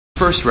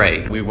First,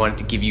 Ray, we wanted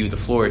to give you the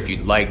floor if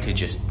you'd like to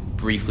just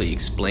briefly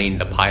explain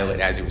the pilot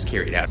as it was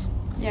carried out.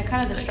 Yeah,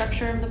 kind of the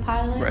structure of the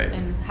pilot Right.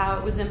 and how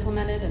it was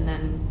implemented, and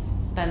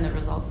then the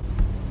results.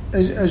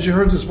 As you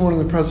heard this morning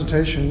in the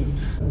presentation,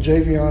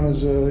 Javion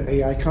is an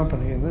AI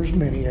company, and there's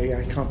many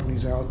AI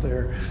companies out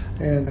there.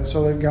 And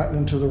so they've gotten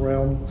into the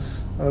realm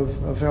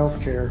of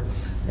healthcare.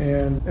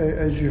 And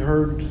as you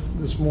heard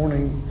this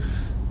morning,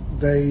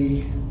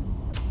 they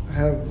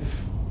have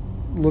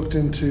looked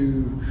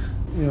into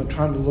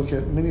trying to look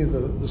at many of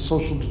the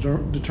social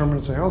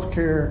determinants of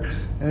healthcare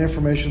and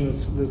information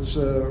that's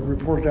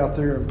reported out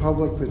there in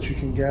public that you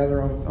can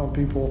gather on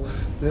people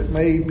that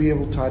may be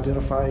able to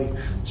identify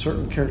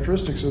certain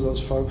characteristics of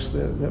those folks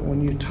that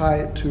when you tie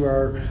it to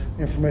our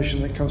information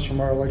that comes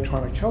from our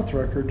electronic health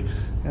record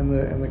and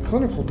the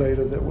clinical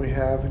data that we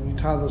have, and you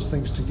tie those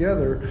things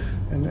together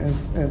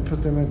and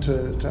put them into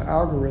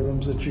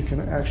algorithms that you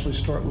can actually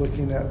start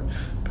looking at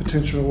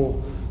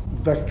potential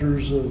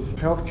vectors of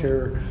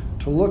healthcare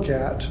to look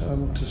at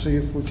to see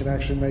if we can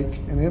actually make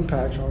an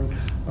impact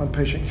on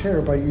patient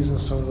care by using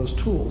some of those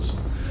tools.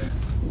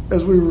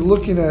 As we were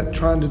looking at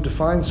trying to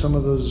define some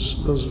of those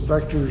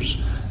vectors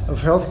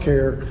of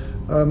healthcare,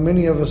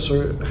 many of us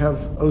have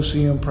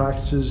OCM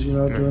practices,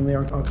 doing the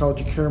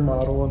oncology care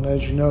model, and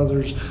as you know,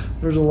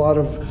 there's a lot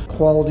of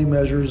quality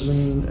measures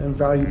and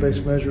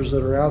value-based measures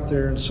that are out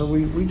there, and so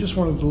we just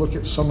wanted to look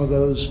at some of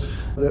those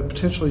that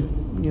potentially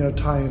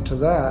tie into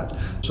that.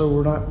 So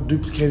we're not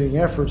duplicating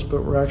efforts,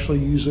 but we're actually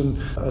using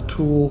a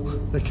tool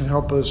that can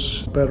help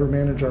us better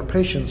manage our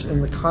patients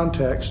in the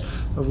context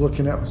of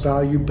looking at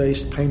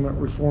value-based payment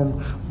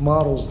reform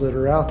models that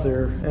are out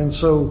there. And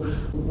so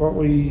what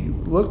we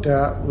looked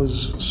at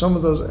was some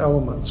of those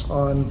elements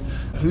on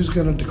who's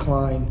going to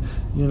decline,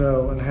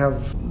 and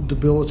have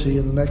debility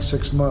in the next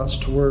 6 months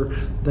to where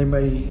they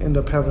may end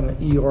up having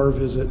an ER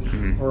visit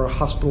or a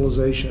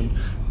hospitalization,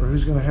 or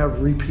who's going to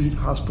have repeat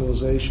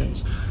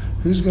hospitalizations.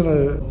 Who's going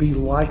to be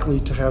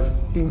likely to have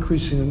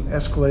increasing and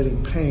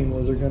escalating pain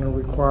where they're going to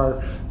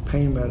require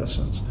pain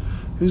medicines?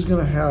 Who's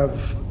going to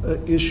have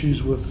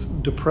issues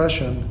with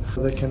depression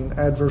that can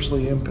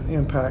adversely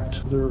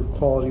impact their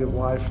quality of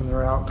life and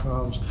their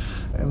outcomes?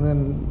 And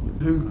then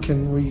who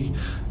can we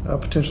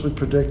potentially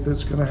predict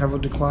that's going to have a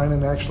decline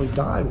and actually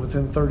die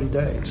within 30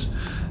 days?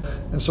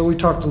 And so we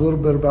talked a little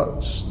bit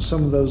about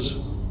some of those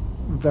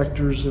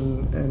vectors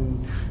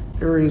and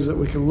areas that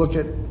we could look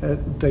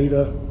at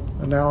data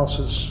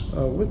analysis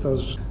with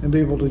those and be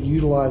able to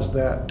utilize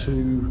that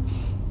to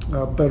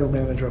better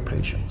manage our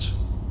patients.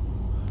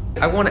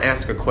 I want to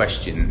ask a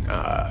question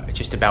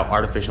just about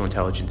artificial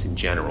intelligence in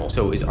general.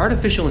 So is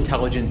artificial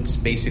intelligence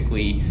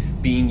basically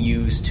being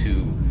used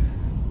to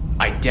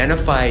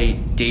identify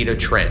data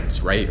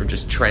trends, right? Or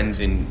just trends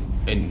in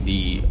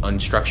the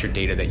unstructured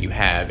data that you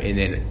have, and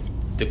then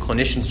the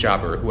clinician's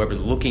job or whoever's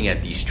looking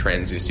at these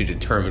trends is to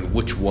determine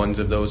which ones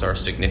of those are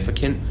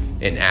significant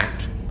and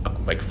act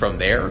like from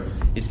there?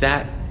 Is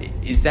that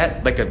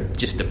like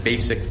just the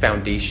basic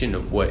foundation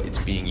of what it's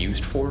being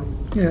used for?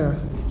 Yeah,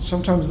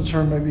 sometimes the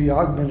term may be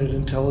augmented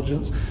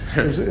intelligence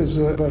is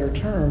a better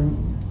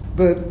term,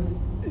 but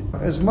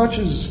as much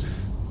as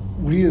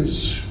we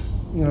as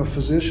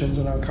physicians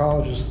and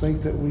oncologists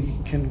think that we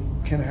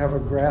can have a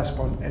grasp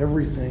on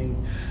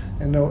everything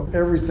and know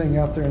everything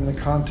out there in the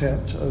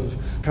content of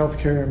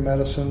healthcare and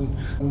medicine,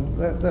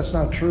 that's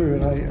not true.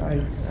 And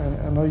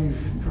I know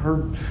you've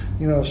heard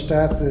a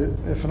stat that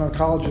if an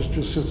oncologist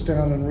just sits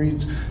down and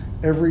reads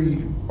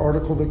every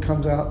article that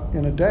comes out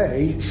in a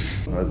day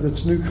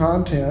that's new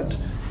content,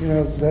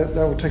 that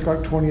would take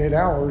like 28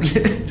 hours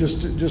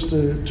just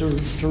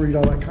to read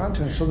all that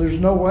content. So there's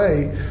no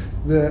way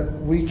that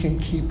we can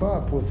keep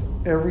up with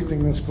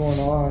everything that's going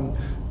on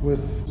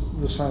with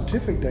the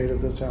scientific data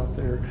that's out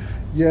there.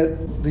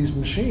 Yet these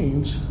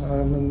machines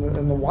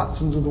and the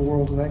Watsons of the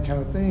world and that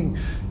kind of thing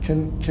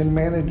can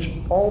manage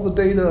all the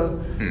data,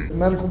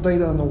 medical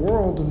data in the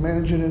world, and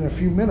manage it in a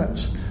few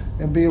minutes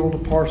and be able to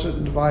parse it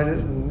and divide it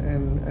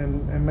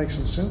and make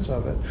some sense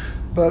of it.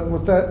 But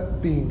with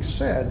that being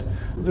said,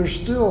 there's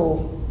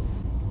still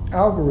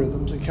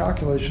algorithms and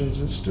calculations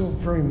that still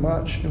very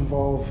much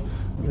involve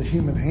the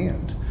human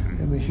hand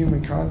in the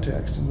human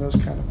context and those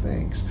kind of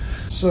things.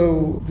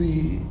 So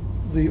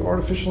the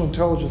artificial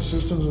intelligence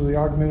systems or the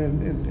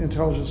augmented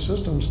intelligence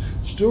systems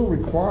still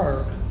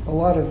require a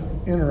lot of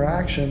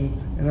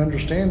interaction and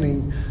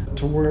understanding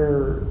to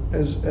where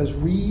as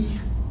we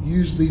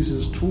use these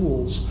as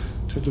tools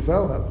to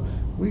develop,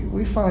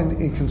 we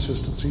find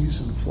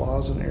inconsistencies and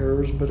flaws and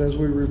errors, but as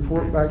we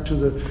report back to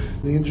the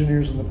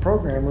engineers and the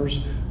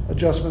programmers,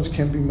 adjustments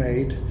can be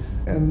made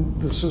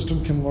and the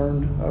system can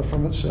learn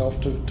from itself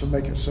to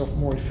make itself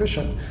more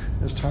efficient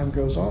as time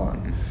goes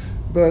on.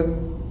 But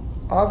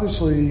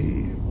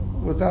obviously,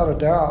 without a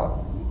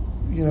doubt,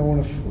 when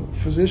a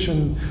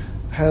physician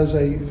has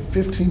a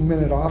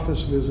 15-minute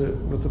office visit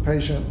with the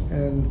patient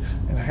and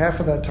half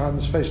of that time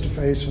is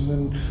face-to-face and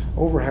then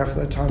over half of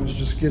that time is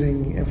just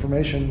getting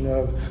information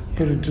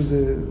put into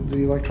the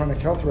electronic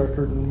health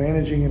record and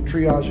managing and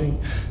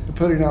triaging and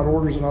putting out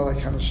orders and all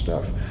that kind of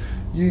stuff.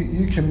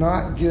 you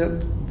cannot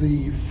get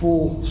the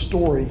full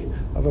story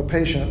of a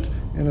patient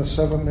in a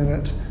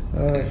 7-minute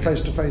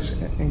face-to-face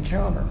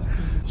encounter.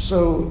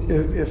 So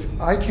if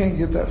I can't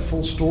get that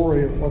full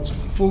story of what's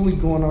fully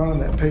going on in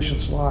that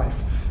patient's life,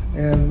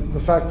 and the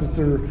fact that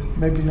they're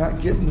maybe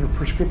not getting their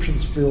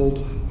prescriptions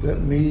filled that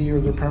me or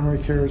their primary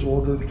care has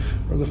ordered,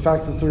 or the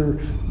fact that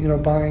they're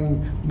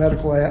buying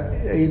medical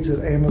aids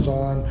at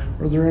Amazon,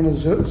 or they're in a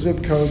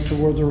zip code to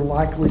where they're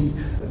likely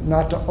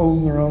not to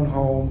own their own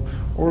home,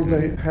 or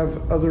they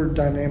have other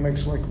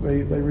dynamics like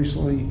they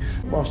recently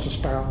lost a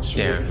spouse,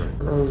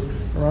 or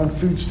on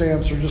food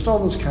stamps, or just all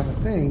those kind of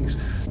things.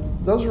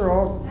 Those are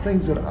all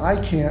things that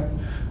I can't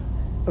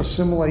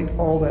assimilate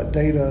all that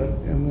data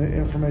in the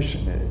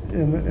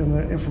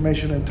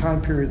information and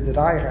time period that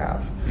I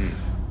have.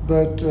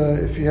 But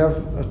if you have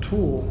a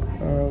tool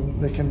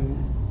that can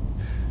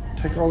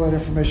take all that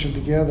information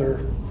together,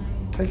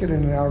 take it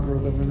in an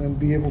algorithm, and then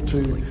be able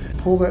to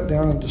pull that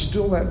down and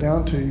distill that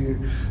down to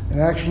you, and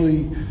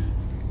actually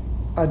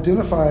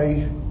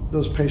identify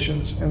those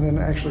patients and then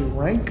actually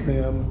rank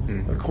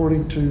them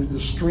according to the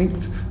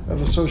strength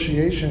of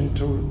association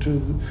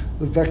to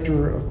the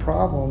vector of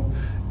problem.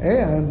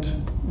 And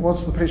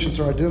once the patients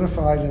are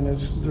identified and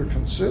they're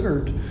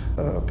considered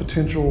a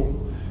potential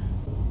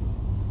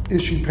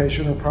issue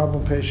patient or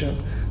problem patient,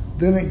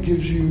 then it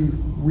gives you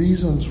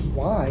reasons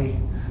why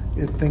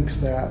it thinks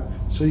that.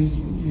 So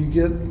you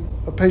get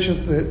a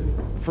patient that,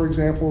 for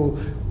example,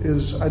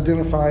 is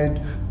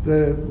identified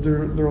that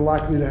they're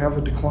likely to have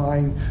a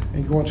decline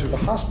and go into the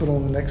hospital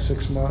in the next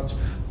 6 months.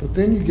 But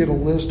then you get a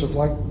list of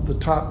like the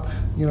top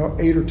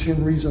 8 or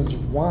 10 reasons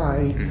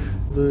why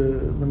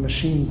the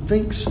machine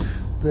thinks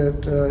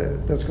that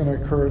that's going to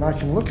occur, and I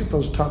can look at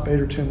those top 8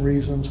 or 10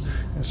 reasons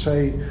and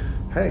say,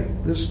 hey,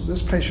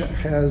 this patient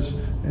has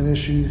an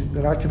issue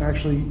that I can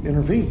actually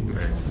intervene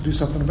and do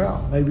something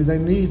about. Maybe they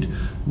need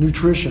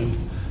nutrition,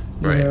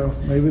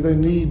 maybe they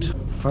need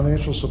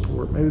financial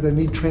support, maybe they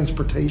need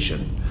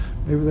transportation,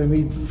 maybe they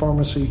need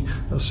pharmacy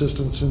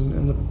assistance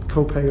in the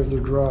copay of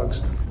their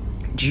drugs.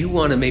 Do you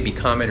want to maybe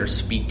comment or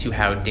speak to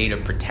how data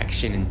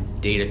protection and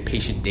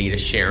patient data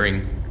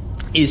sharing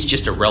is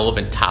just a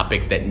relevant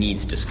topic that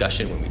needs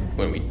discussion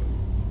when we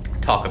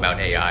talk about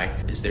AI?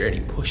 Is there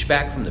any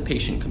pushback from the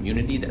patient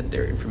community that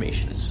their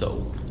information is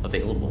so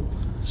available?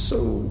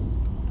 So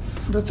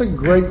that's a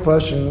great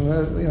question,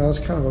 and that's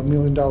kind of a $1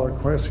 million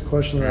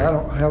question that I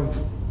don't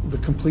have the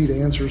complete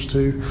answers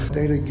to.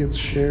 Data gets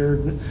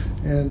shared,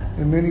 and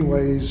in many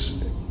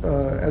ways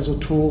as a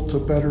tool to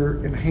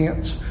better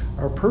enhance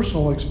our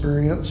personal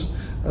experience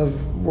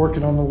of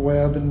working on the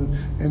web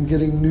and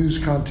getting news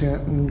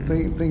content and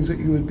things that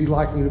you would be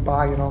likely to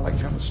buy and all that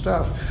kind of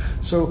stuff.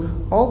 So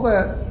all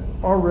that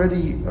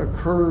already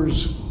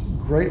occurs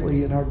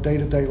greatly in our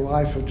day-to-day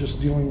life of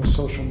just dealing with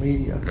social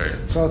media. Right.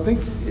 So I think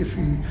if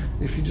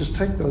you just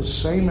take those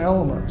same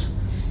elements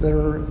that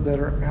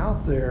are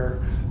out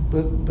there,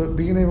 but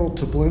being able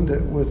to blend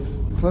it with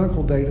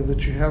clinical data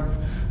that you have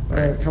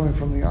coming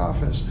from the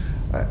office,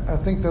 I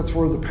think that's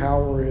where the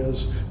power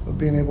is of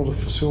being able to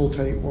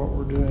facilitate what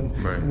we're doing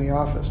in the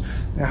office.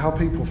 Now, how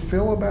people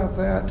feel about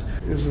that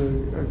is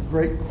a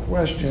great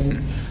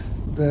question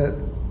that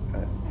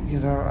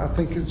I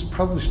think it's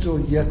probably still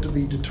yet to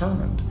be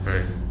determined.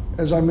 Right.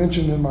 As I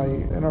mentioned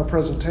in our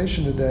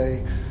presentation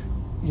today,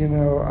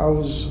 I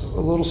was a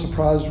little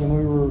surprised when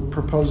we were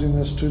proposing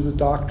this to the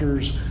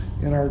doctors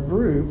in our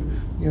group.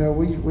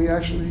 We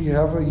actually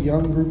have a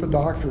young group of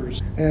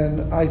doctors,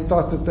 and I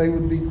thought that they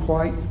would be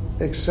quite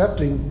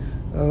accepting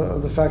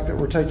of the fact that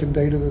we're taking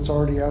data that's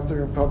already out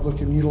there in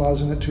public and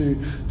utilizing it to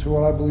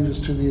what I believe is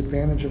to the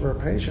advantage of our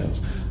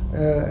patients.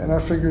 And I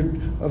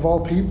figured, of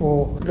all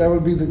people, that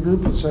would be the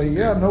group that say,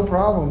 yeah, no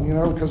problem,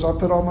 because I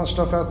put all my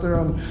stuff out there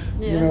on,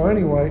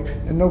 anyway,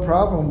 and no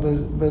problem.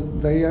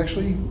 But they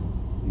actually,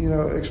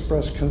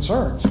 express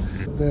concerns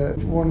that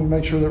want to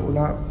make sure that we're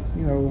not,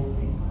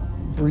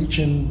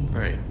 breaching,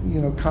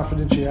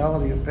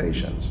 confidentiality of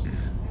patients,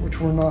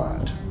 which we're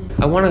not.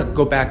 I want to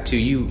go back to,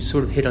 you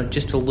sort of hit on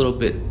just a little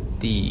bit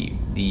the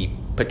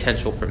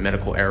potential for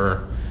medical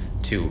error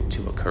to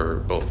occur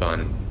both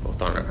on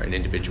an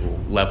individual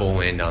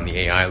level and on the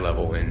AI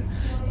level. And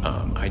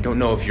I don't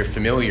know if you're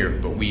familiar,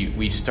 but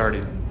we've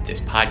started this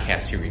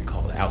podcast series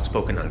called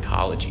Outspoken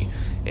Oncology.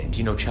 And do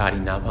you know Chadi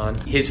Navan?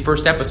 His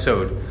first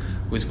episode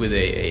was with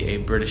a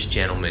British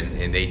gentleman,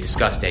 and they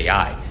discussed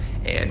AI.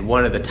 And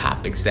one of the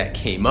topics that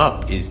came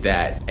up is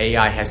that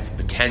AI has the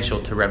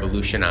potential to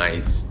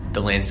revolutionize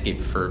the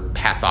landscape for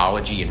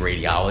pathology and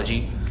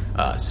radiology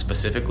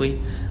specifically.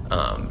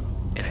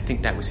 And I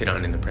think that was hit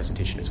on in the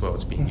presentation as well.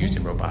 It's being used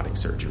in robotic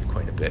surgery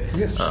quite a bit.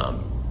 Yes.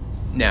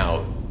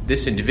 Now,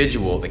 this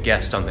individual, the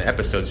guest on the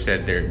episode,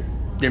 said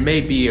there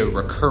may be a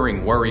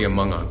recurring worry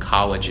among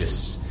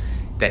oncologists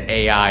that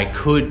AI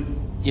could,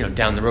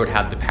 down the road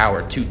have the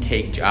power to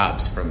take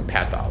jobs from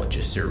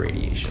pathologists or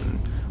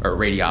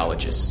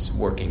radiologists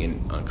working in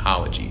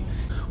oncology.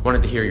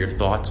 Wanted to hear your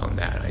thoughts on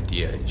that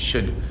idea.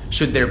 Should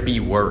there be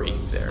worry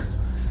there?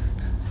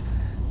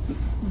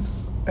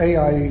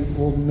 AI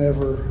will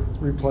never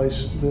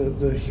replace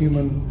the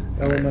human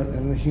element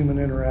in the human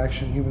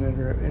interaction,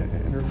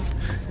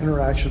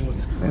 interaction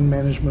with and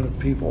management of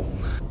people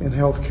in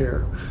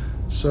healthcare.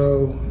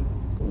 So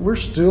we're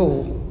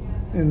still,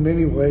 in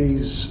many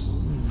ways,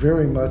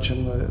 very much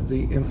in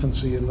the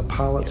infancy and the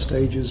pilot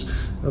stages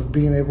of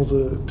being able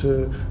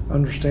to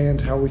understand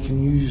how we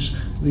can use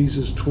these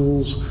as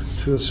tools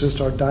to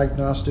assist our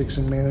diagnostics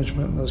and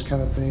management and those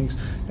kind of things.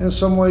 And in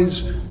some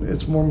ways,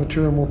 it's more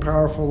mature, more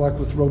powerful, like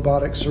with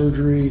robotic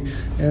surgery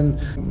and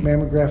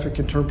mammographic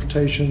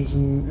interpretations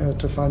and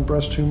to find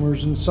breast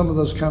tumors and some of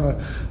those kind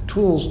of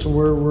tools to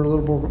where we're a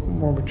little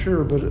more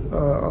mature. But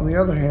on the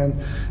other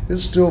hand,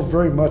 it's still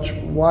very much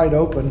wide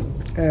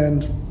open,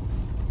 and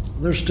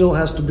there still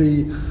has to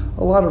be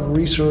a lot of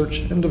research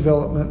and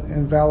development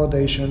and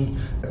validation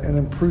and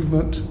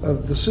improvement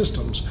of the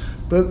systems.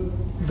 But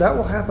that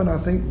will happen, I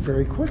think,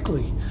 very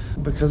quickly,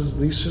 because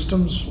these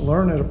systems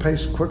learn at a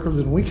pace quicker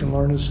than we can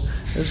learn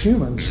as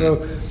humans.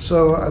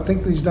 So I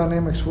think these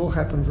dynamics will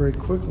happen very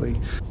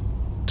quickly.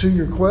 To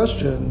your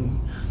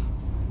question,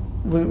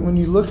 when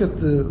you look at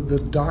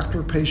the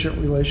doctor-patient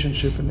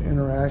relationship and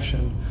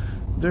interaction,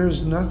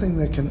 there's nothing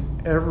that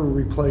can ever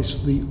replace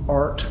the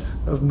art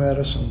of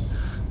medicine.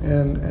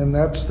 And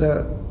that's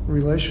that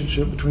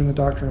relationship between the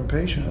doctor and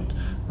patient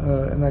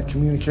and that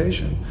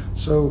communication.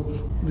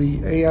 So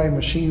the AI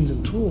machines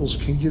and tools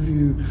can give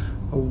you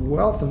a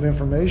wealth of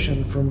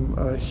information from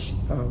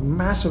a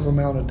massive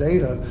amount of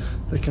data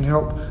that can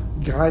help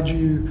guide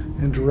you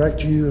and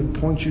direct you and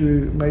point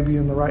you maybe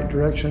in the right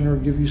direction or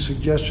give you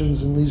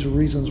suggestions, and these are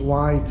reasons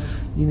why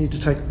you need to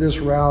take this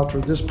route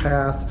or this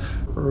path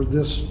or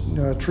this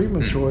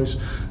treatment choice.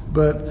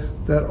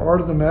 But that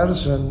art of the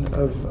medicine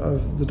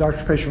of the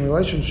doctor-patient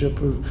relationship,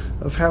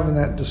 of having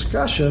that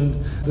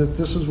discussion that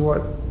this is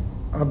what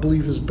I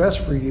believe is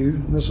best for you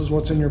and this is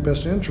what's in your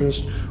best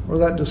interest, or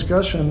that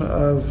discussion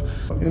of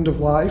end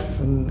of life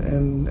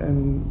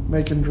and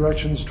making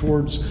directions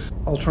towards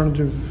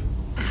alternative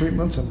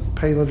treatments and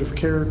palliative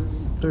care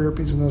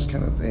therapies and those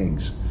kind of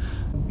things,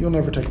 you'll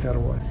never take that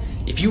away.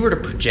 If you were to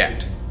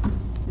project,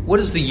 what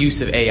does the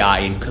use of AI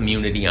in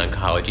community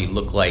oncology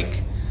look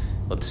like,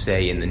 let's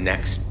say, in the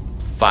next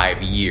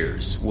 5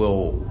 years?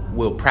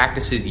 Will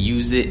practices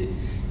use it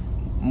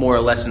more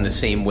or less in the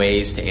same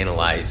ways to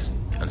analyze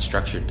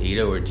unstructured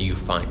data, or do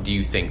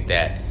you think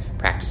that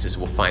practices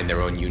will find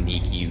their own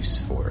unique use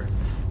for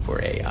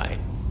AI,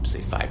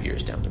 say 5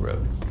 years down the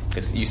road?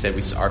 Because you said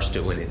we are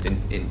still in its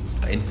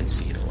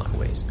infancy in a lot of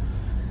ways.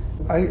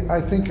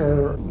 I think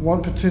our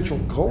one potential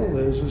goal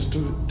is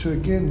to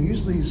again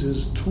use these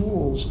as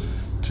tools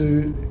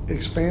to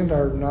expand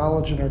our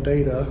knowledge and our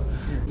data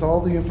with all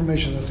the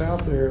information that's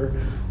out there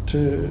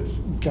to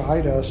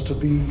guide us to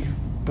be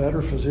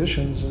better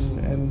physicians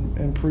and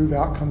improve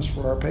outcomes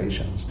for our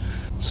patients.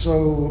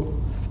 So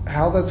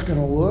how that's going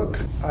to look,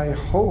 I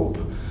hope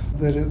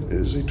that it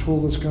is a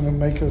tool that's going to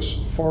make us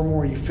far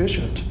more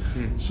efficient.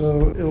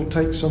 So it'll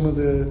take some of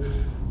the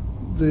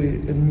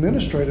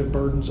administrative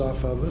burdens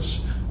off of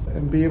us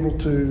and be able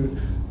to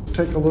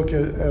take a look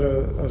at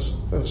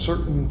a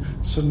certain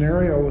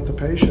scenario with the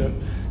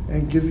patient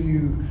and give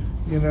you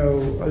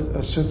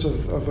a sense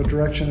of a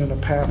direction and a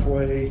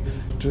pathway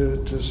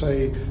to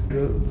say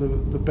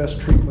the best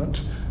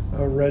treatment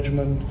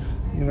regimen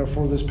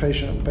for this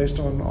patient based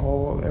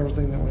on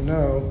everything that we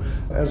know,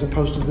 as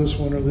opposed to this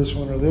one or this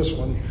one or this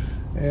one.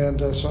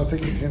 And so I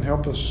think it can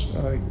help us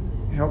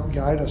help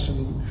guide us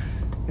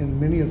in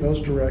many of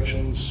those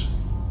directions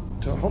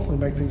to hopefully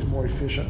make things more efficient.